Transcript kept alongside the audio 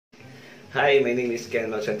Hi, my name is Ken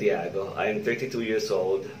Santiago. I'm 32 years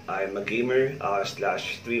old. I'm a gamer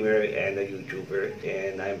slash streamer and a YouTuber,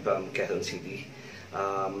 and I'm from Quezon City.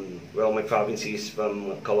 My province is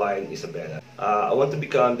from Kawayan, Isabela. I want to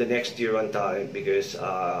become the next Tier 1 talent because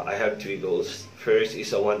I have three goals. First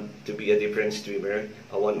is I want to be a different streamer.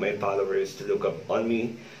 I want my followers to look up on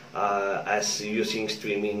me as using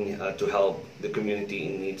streaming to help the community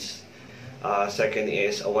in needs. Second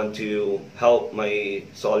is I want to help my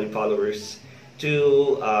solid followers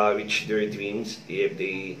to reach their dreams if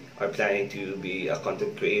they are planning to be a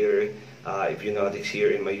content creator. If you notice here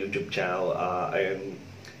in my YouTube channel, I am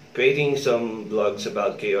creating some blogs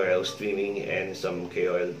about KOL streaming and some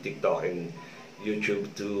KOL TikTok and YouTube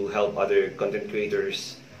to help other content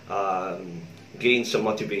creators gain some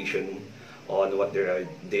motivation on what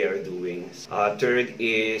they are doing. Third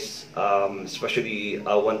is especially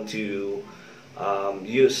I want to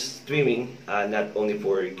use streaming not only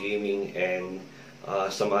for gaming and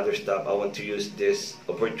some other stuff. I want to use this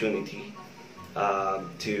opportunity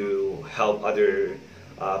to help other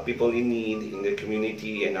people in need in the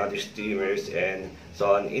community and other streamers and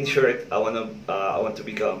so on. In short, I want to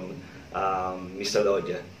become Miss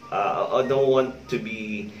Alodia. I don't want to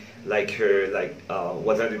be like her, like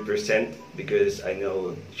 100% because I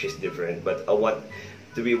know she's different, but I want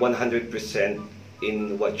to be 100%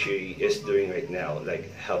 in what she is doing right now,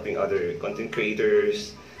 like helping other content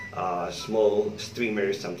creators, small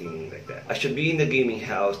streamers, something like that. I should be in the gaming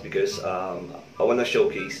house because I want to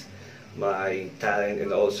showcase my talent,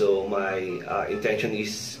 and also my intention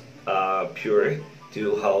is pure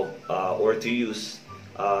to help or to use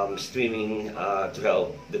streaming to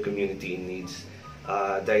help the community in needs.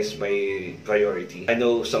 That is my priority. I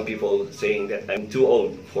know some people saying that I'm too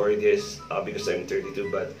old for this because I'm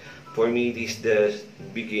 32, but for me this is the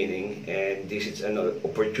beginning and this is an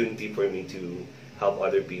opportunity for me to help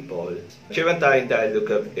other people. Tier 1 talent that I look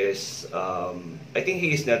up is, I think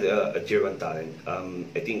he is not a Tier 1 talent.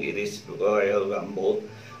 I think it is Royal Rumble.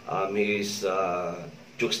 He is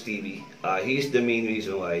Jukes TV. He is the main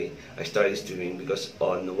reason why I started streaming, because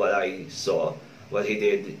on what I saw, what he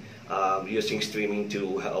did, using streaming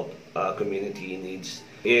to help community in needs.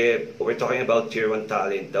 If we're talking about Tier 1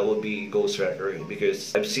 talent, that would be Ghost Record,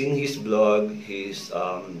 because I've seen his blog, his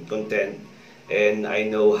content, and I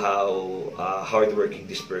know how hardworking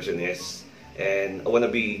this person is, and I want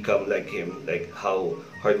to become like him, like how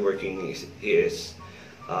hardworking he is.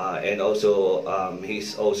 And also,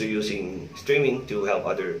 he's also using streaming to help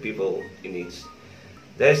other people in needs.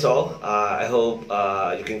 That's all. I hope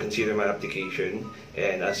you can consider my application,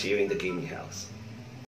 and I'll see you in the gaming house.